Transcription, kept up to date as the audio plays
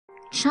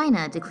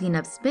China to clean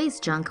up space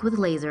junk with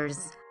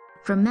lasers.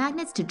 From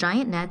magnets to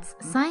giant nets,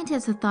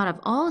 scientists have thought of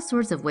all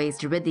sorts of ways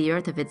to rid the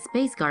Earth of its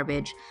space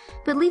garbage,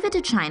 but leave it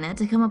to China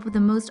to come up with the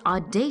most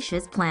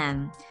audacious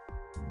plan.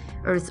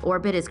 Earth's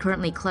orbit is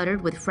currently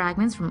cluttered with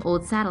fragments from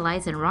old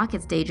satellites and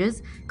rocket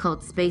stages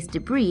called space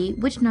debris,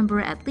 which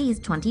number at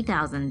least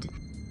 20,000.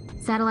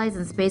 Satellites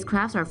and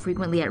spacecrafts are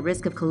frequently at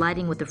risk of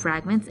colliding with the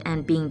fragments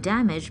and being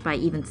damaged by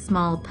even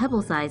small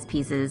pebble-sized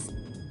pieces.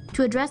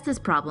 To address this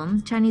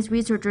problem, Chinese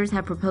researchers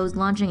have proposed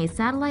launching a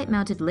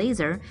satellite-mounted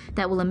laser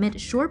that will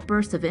emit short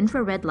bursts of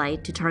infrared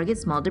light to target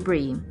small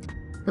debris.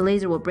 The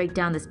laser will break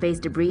down the space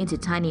debris into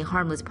tiny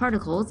harmless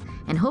particles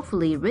and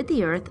hopefully rid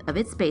the Earth of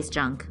its space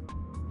junk.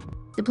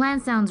 The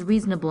plan sounds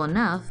reasonable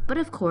enough, but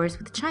of course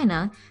with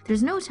China,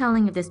 there's no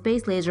telling if the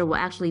space laser will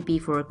actually be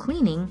for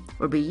cleaning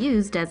or be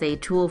used as a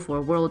tool for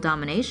world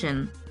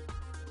domination.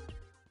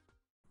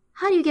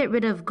 How do you get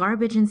rid of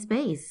garbage in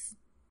space?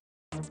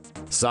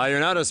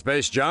 Sayonara,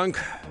 space junk!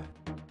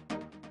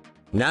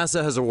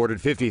 NASA has awarded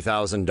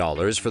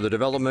 $50,000 for the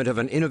development of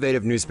an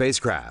innovative new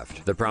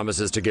spacecraft that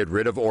promises to get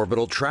rid of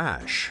orbital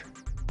trash.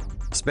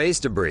 Space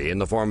debris in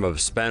the form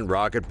of spent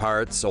rocket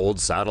parts, old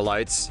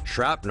satellites,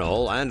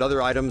 shrapnel, and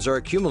other items are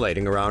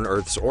accumulating around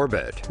Earth's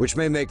orbit, which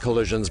may make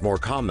collisions more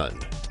common.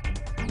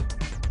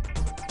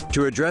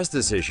 To address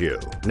this issue,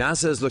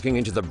 NASA is looking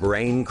into the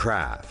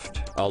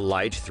Braincraft, a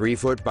light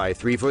 3-foot by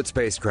 3-foot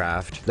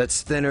spacecraft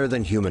that's thinner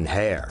than human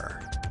hair.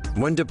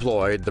 When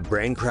deployed, the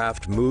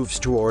Braincraft moves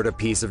toward a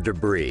piece of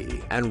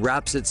debris and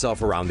wraps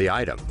itself around the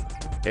item.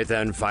 It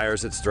then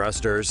fires its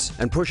thrusters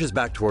and pushes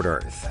back toward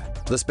Earth.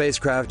 The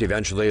spacecraft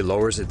eventually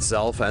lowers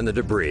itself and the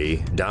debris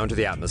down to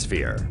the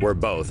atmosphere, where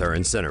both are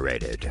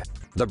incinerated.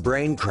 The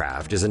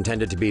Braincraft is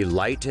intended to be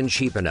light and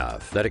cheap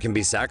enough that it can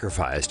be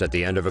sacrificed at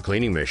the end of a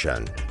cleaning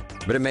mission.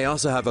 But it may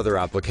also have other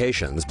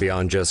applications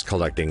beyond just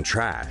collecting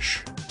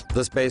trash.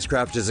 The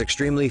spacecraft is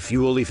extremely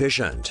fuel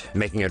efficient,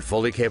 making it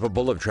fully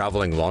capable of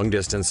traveling long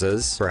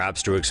distances,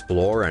 perhaps to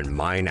explore and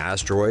mine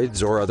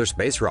asteroids or other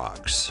space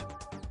rocks.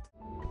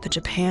 The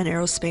Japan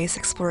Aerospace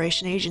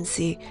Exploration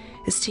Agency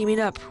is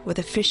teaming up with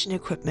a fishing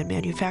equipment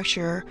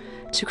manufacturer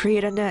to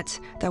create a net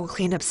that will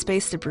clean up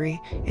space debris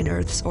in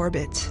Earth's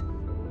orbit.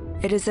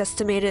 It is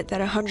estimated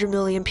that 100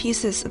 million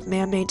pieces of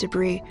man-made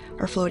debris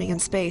are floating in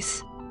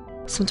space.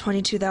 Some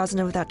 22,000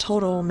 of that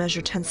total will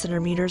measure 10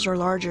 centimeters or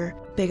larger,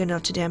 big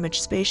enough to damage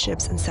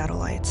spaceships and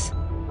satellites.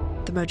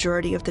 The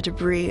majority of the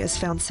debris is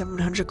found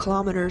 700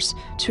 kilometers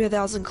to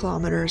 1,000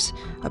 kilometers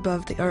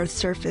above the Earth's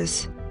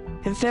surface.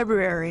 In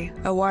February,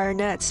 a wire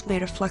net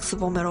made of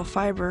flexible metal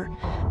fiber,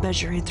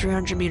 measuring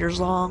 300 meters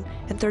long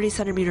and 30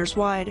 centimeters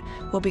wide,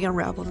 will be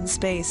unraveled in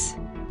space.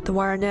 The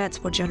wire net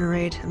will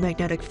generate a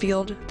magnetic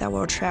field that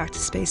will attract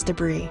space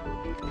debris.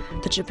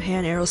 The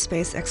Japan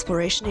Aerospace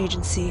Exploration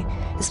Agency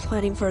is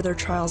planning further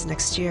trials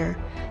next year.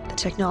 The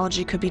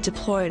technology could be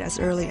deployed as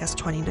early as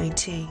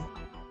 2019.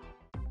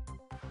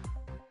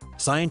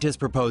 Scientists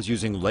propose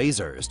using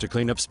lasers to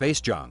clean up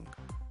space junk.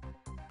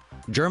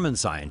 German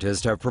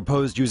scientists have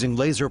proposed using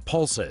laser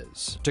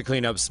pulses to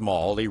clean up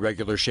small,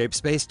 irregular-shaped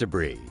space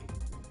debris.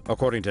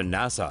 According to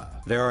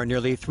NASA, there are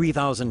nearly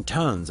 3,000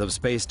 tons of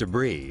space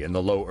debris in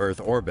the low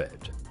Earth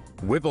orbit.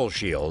 Whipple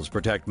shields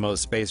protect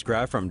most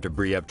spacecraft from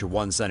debris up to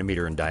 1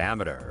 centimeter in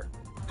diameter.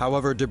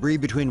 However, debris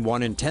between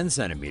 1 and 10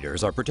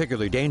 centimeters are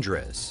particularly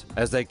dangerous,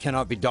 as they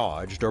cannot be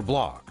dodged or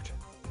blocked.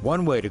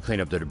 One way to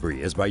clean up the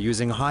debris is by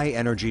using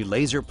high-energy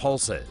laser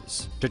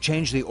pulses to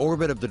change the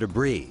orbit of the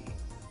debris,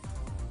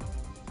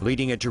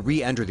 leading it to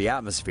re-enter the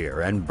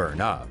atmosphere and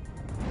burn up.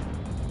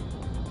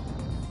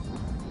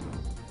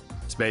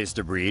 Space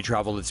debris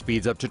travel at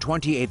speeds up to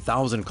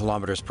 28,000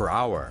 kilometers per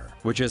hour,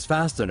 which is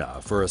fast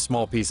enough for a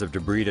small piece of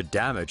debris to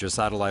damage a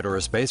satellite or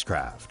a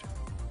spacecraft.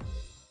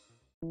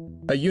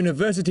 A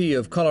University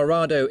of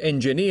Colorado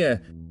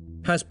engineer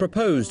has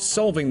proposed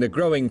solving the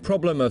growing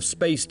problem of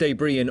space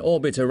debris in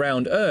orbit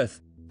around Earth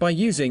by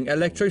using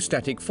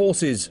electrostatic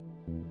forces.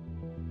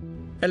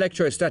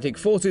 Electrostatic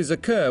forces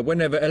occur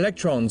whenever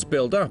electrons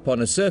build up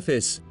on a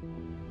surface.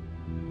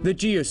 The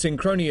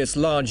geosynchronous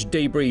Large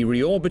Debris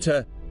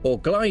Reorbiter or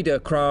glider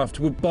craft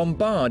would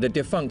bombard a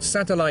defunct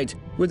satellite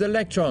with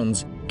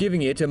electrons,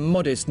 giving it a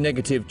modest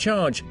negative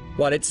charge,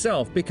 while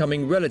itself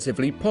becoming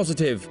relatively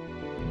positive.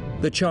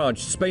 The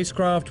charged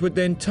spacecraft would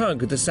then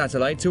tug the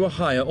satellite to a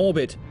higher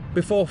orbit,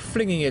 before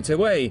flinging it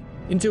away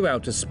into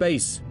outer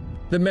space.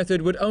 The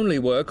method would only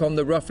work on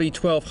the roughly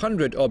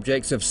 1,200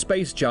 objects of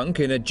space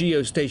junk in a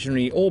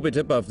geostationary orbit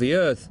above the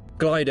Earth.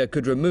 Glider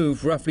could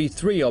remove roughly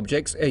 3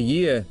 objects a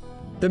year.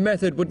 The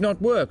method would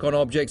not work on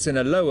objects in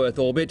a low Earth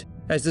orbit,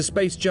 as the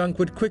space junk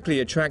would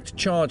quickly attract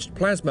charged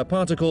plasma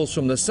particles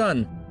from the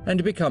Sun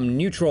and become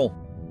neutral.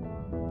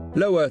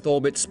 Low Earth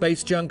orbit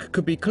space junk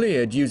could be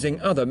cleared using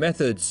other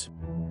methods.